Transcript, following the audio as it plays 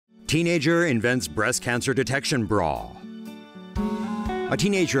Teenager invents breast cancer detection bra. A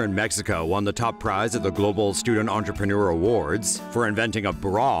teenager in Mexico won the top prize at the Global Student Entrepreneur Awards for inventing a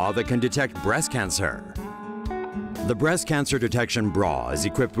bra that can detect breast cancer. The breast cancer detection bra is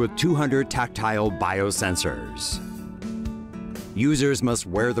equipped with 200 tactile biosensors. Users must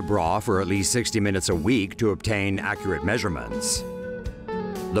wear the bra for at least 60 minutes a week to obtain accurate measurements.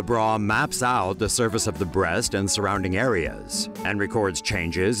 The bra maps out the surface of the breast and surrounding areas and records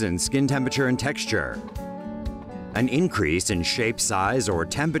changes in skin temperature and texture. An increase in shape, size, or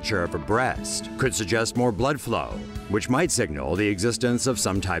temperature of a breast could suggest more blood flow, which might signal the existence of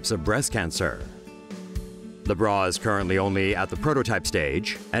some types of breast cancer. The bra is currently only at the prototype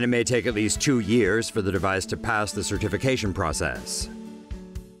stage, and it may take at least 2 years for the device to pass the certification process.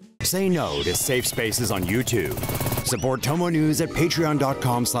 Say no to safe spaces on YouTube. Support TomoNews at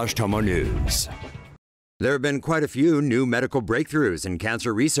patreon.com/TomoNews. There have been quite a few new medical breakthroughs in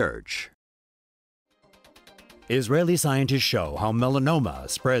cancer research. Israeli scientists show how melanoma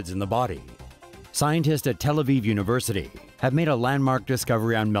spreads in the body. Scientists at Tel Aviv University have made a landmark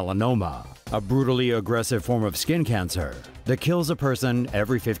discovery on melanoma, a brutally aggressive form of skin cancer that kills a person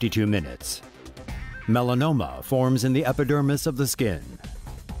every 52 minutes. Melanoma forms in the epidermis of the skin.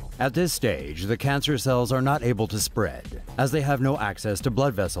 At this stage, the cancer cells are not able to spread, as they have no access to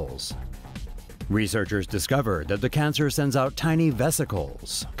blood vessels. Researchers discovered that the cancer sends out tiny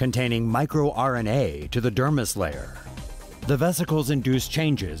vesicles containing microRNA to the dermis layer. The vesicles induce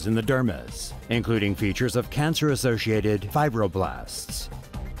changes in the dermis, including features of cancer-associated fibroblasts.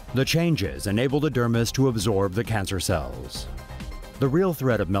 The changes enable the dermis to absorb the cancer cells. The real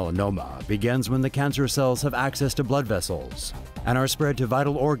threat of melanoma begins when the cancer cells have access to blood vessels and are spread to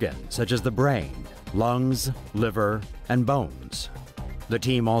vital organs such as the brain, lungs, liver, and bones. The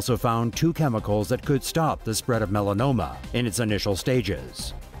team also found 2 chemicals that could stop the spread of melanoma in its initial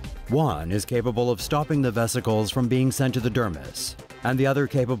stages. One is capable of stopping the vesicles from being sent to the dermis, and the other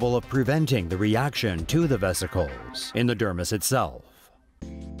capable of preventing the reaction to the vesicles in the dermis itself.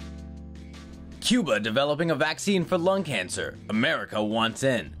 CUBA developing a vaccine for lung cancer. America wants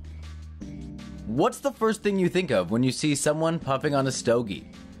in. What's the first thing you think of when you see someone puffing on a stogie?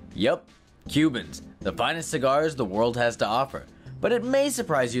 Yup, Cubans, the finest cigars the world has to offer. But it may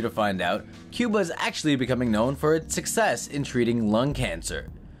surprise you to find out CUBA is actually becoming known for its success in treating lung cancer.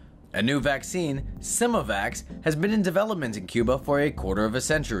 A new vaccine, Simovax, has been in development in Cuba for a quarter of a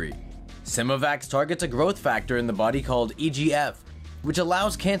century. Simovax targets a growth factor in the body called EGF, which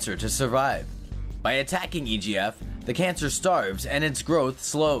allows cancer to survive. By attacking EGF, the cancer starves and its growth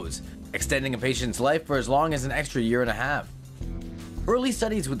slows, extending a patient's life for as long as an extra year and a half. Early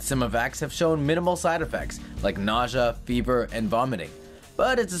studies with Simovax have shown minimal side effects like nausea, fever, and vomiting,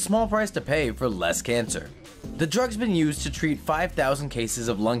 but it's a small price to pay for less cancer. The drug's been used to treat 5,000 cases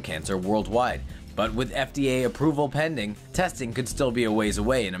of lung cancer worldwide, but with FDA approval pending, testing could still be a ways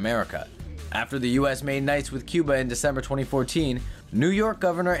away in America. After the US made nice with Cuba in December 2014, New York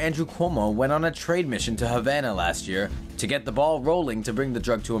Governor Andrew Cuomo went on a trade mission to Havana last year to get the ball rolling to bring the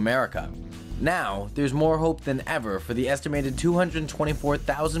drug to America. Now, there's more hope than ever for the estimated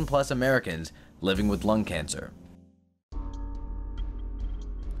 224,000 plus Americans living with lung cancer.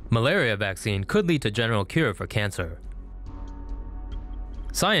 Malaria vaccine could lead to general cure for cancer.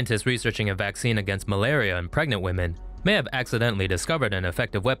 Scientists researching a vaccine against malaria in pregnant women may have accidentally discovered an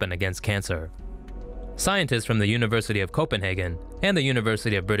effective weapon against cancer. Scientists from the University of Copenhagen and the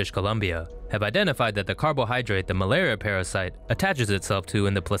University of British Columbia have identified that the carbohydrate the malaria parasite attaches itself to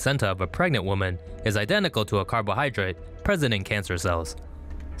in the placenta of a pregnant woman is identical to a carbohydrate present in cancer cells.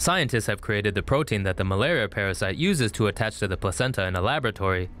 Scientists have created the protein that the malaria parasite uses to attach to the placenta in a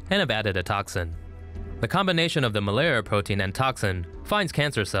laboratory and have added a toxin. The combination of the malaria protein and toxin finds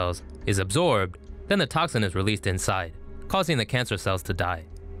cancer cells, is absorbed, then the toxin is released inside, causing the cancer cells to die.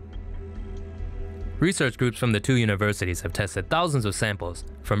 Research groups from the 2 universities have tested thousands of samples,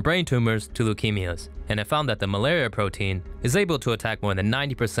 from brain tumors to leukemias, and have found that the malaria protein is able to attack more than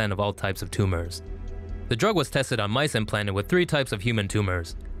 90% of all types of tumors. The drug was tested on mice implanted with 3 types of human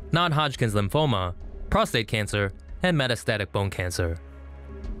tumors: non-Hodgkin's lymphoma, prostate cancer, and metastatic bone cancer.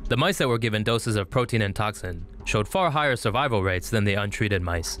 The mice that were given doses of protein and toxin showed far higher survival rates than the untreated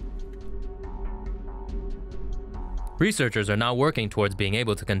mice. Researchers are now working towards being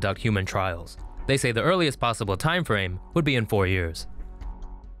able to conduct human trials. They say the earliest possible time frame would be in 4 years.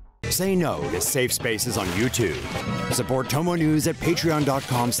 Say no to safe spaces on YouTube. Support TomoNews at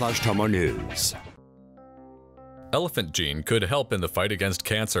patreon.com/TomoNews. Elephant gene could help in the fight against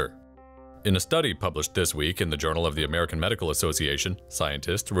cancer. In a study published this week in the Journal of the American Medical Association,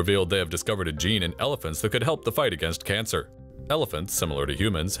 scientists revealed they have discovered a gene in elephants that could help the fight against cancer. Elephants, similar to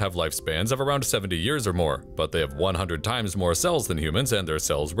humans, have lifespans of around 70 years or more, but they have 100 times more cells than humans, and their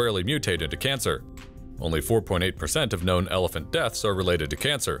cells rarely mutate into cancer. Only 4.8% of known elephant deaths are related to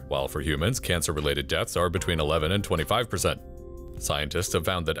cancer, while for humans, cancer-related deaths are between 11 and 25%. Scientists have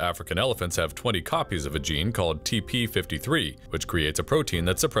found that African elephants have 20 copies of a gene called TP53, which creates a protein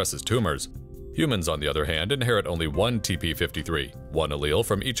that suppresses tumors. Humans, on the other hand, inherit only one TP53, one allele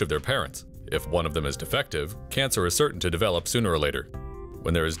from each of their parents. If one of them is defective, cancer is certain to develop sooner or later.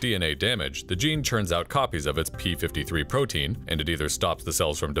 When there is DNA damage, the gene churns out copies of its P53 protein, and it either stops the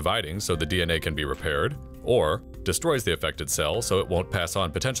cells from dividing so the DNA can be repaired, or destroys the affected cell so it won't pass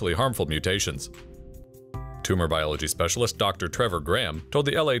on potentially harmful mutations. Tumor biology specialist Dr. Trevor Graham told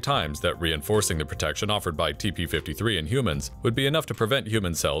the LA Times that reinforcing the protection offered by TP53 in humans would be enough to prevent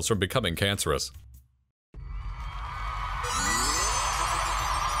human cells from becoming cancerous.